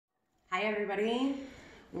Hi everybody,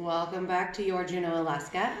 welcome back to Your Juneau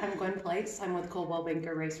Alaska. I'm Gwen Place, I'm with Coldwell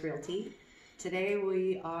Banker Race Realty. Today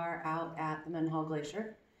we are out at the Mendenhall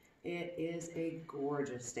Glacier. It is a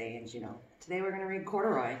gorgeous day in Juneau. Today we're going to read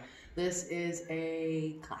Corduroy. This is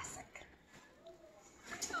a classic.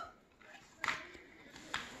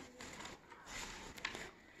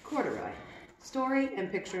 Corduroy, story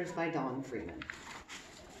and pictures by Don Freeman.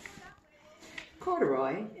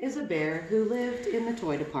 Corduroy is a bear who lived in the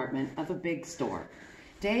toy department of a big store.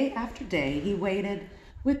 Day after day, he waited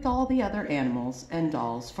with all the other animals and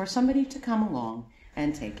dolls for somebody to come along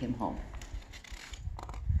and take him home.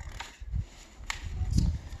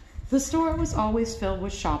 The store was always filled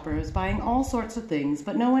with shoppers buying all sorts of things,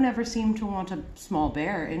 but no one ever seemed to want a small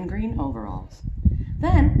bear in green overalls.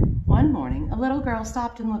 Then, one morning, a little girl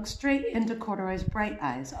stopped and looked straight into Corduroy's bright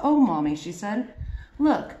eyes. "Oh, Mommy," she said,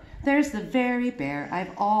 "look. There's the very bear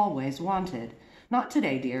I've always wanted." "Not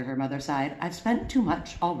today, dear," her mother sighed. "I've spent too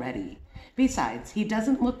much already. Besides, he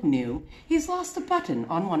doesn't look new. He's lost a button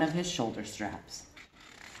on one of his shoulder straps."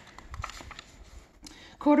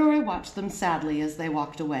 Corduroy watched them sadly as they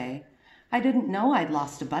walked away. "I didn't know I'd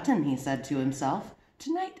lost a button," he said to himself.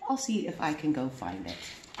 "Tonight I'll see if I can go find it."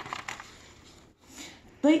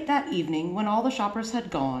 Late that evening, when all the shoppers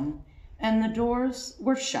had gone, and the doors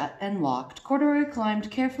were shut and locked, Corduroy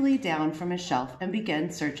climbed carefully down from his shelf and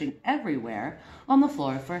began searching everywhere on the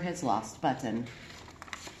floor for his lost button.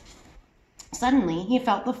 Suddenly, he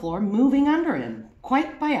felt the floor moving under him.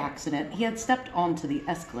 Quite by accident, he had stepped onto the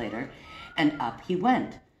escalator, and up he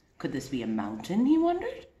went. Could this be a mountain, he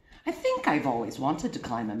wondered? "I think I've always wanted to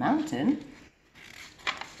climb a mountain."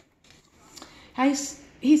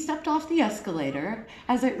 He stepped off the escalator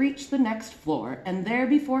as it reached the next floor, and there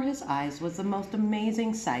before his eyes was the most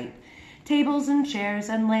amazing sight. Tables and chairs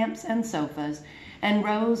and lamps and sofas and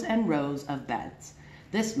rows of beds.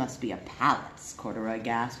 "This must be a palace," Corduroy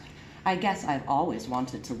gasped. "I guess I've always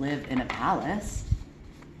wanted to live in a palace."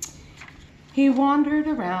 He wandered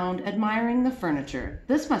around admiring the furniture.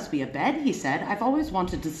 "This must be a bed," he said. "I've always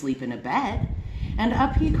wanted to sleep in a bed." And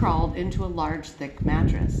up he crawled into a large, thick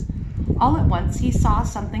mattress. All at once he saw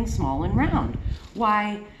something small and round.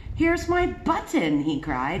 "Why, here's my button," he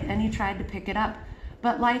cried, and he tried to pick it up.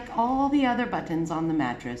 But like all the other buttons on the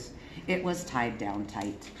mattress, it was tied down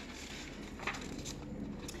tight.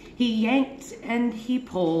 He yanked and he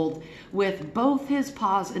pulled with both his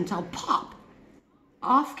paws until pop!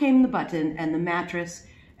 Off came the button and the mattress,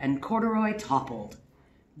 and Corduroy toppled.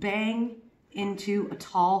 Bang into a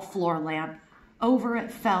tall floor lamp. Over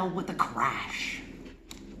it fell with a crash.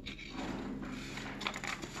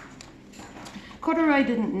 Corduroy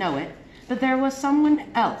didn't know it, but there was someone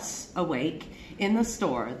else awake in the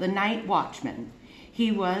store, the night watchman.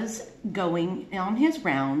 He was going on his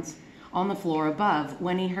rounds on the floor above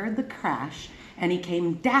when he heard the crash, and he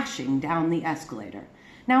came dashing down the escalator.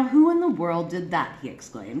 "Now, who in the world did that?" he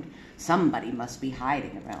exclaimed. "Somebody must be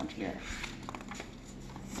hiding around here."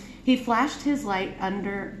 He flashed his light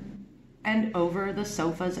under and over the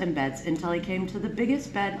sofas and beds until he came to the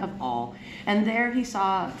biggest bed of all, and there he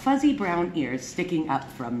saw fuzzy brown ears sticking up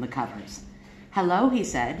from the covers. "Hello," he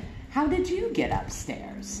said. "How did you get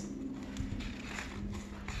upstairs?"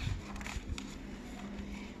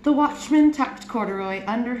 The watchman tucked Corduroy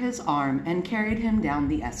under his arm and carried him down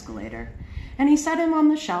the escalator, and he set him on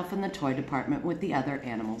the shelf in the toy department with the other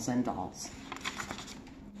animals and dolls.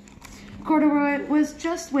 Corduroy was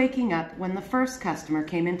just waking up when the first customer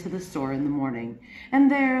came into the store in the morning,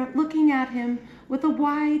 and there, looking at him with a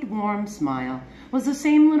wide, warm smile, was the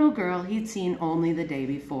same little girl he'd seen only the day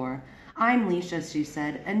before. "I'm Leisha," she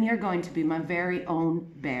said, "and you're going to be my very own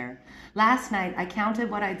bear. Last night I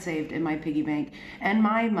counted what I'd saved in my piggy bank, and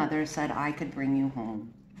my mother said I could bring you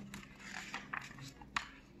home."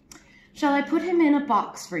 "Shall I put him in a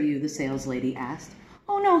box for you?" the saleslady asked.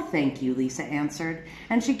 "Oh, no, thank you," Lisa answered,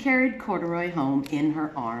 and she carried Corduroy home in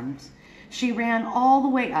her arms. She ran all the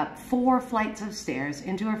way up 4 flights of stairs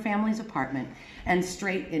into her family's apartment and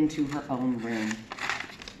straight into her own room.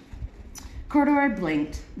 Corduroy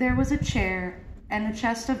blinked. There was a chair and a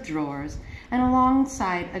chest of drawers, and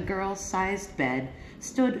alongside a girl-sized bed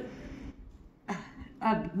stood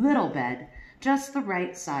a little bed, just the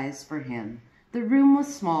right size for him. The room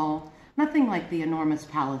was small, nothing like the enormous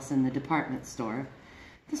palace in the department store.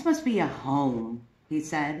 "This must be a home," he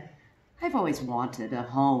said. "I've always wanted a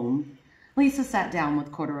home." Lisa sat down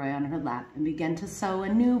with Corduroy on her lap and began to sew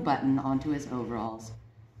a new button onto his overalls.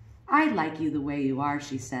 "I like you the way you are,"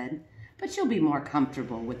 she said, "but you'll be more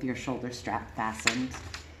comfortable with your shoulder strap fastened."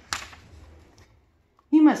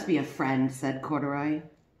 "You must be a friend," said Corduroy.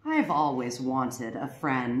 "I've always wanted a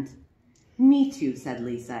friend." Me too, said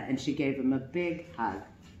Lisa, and she gave him a big hug.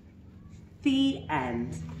 The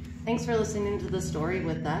end. Thanks for listening to the story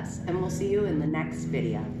with us, and we'll see you in the next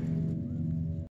video.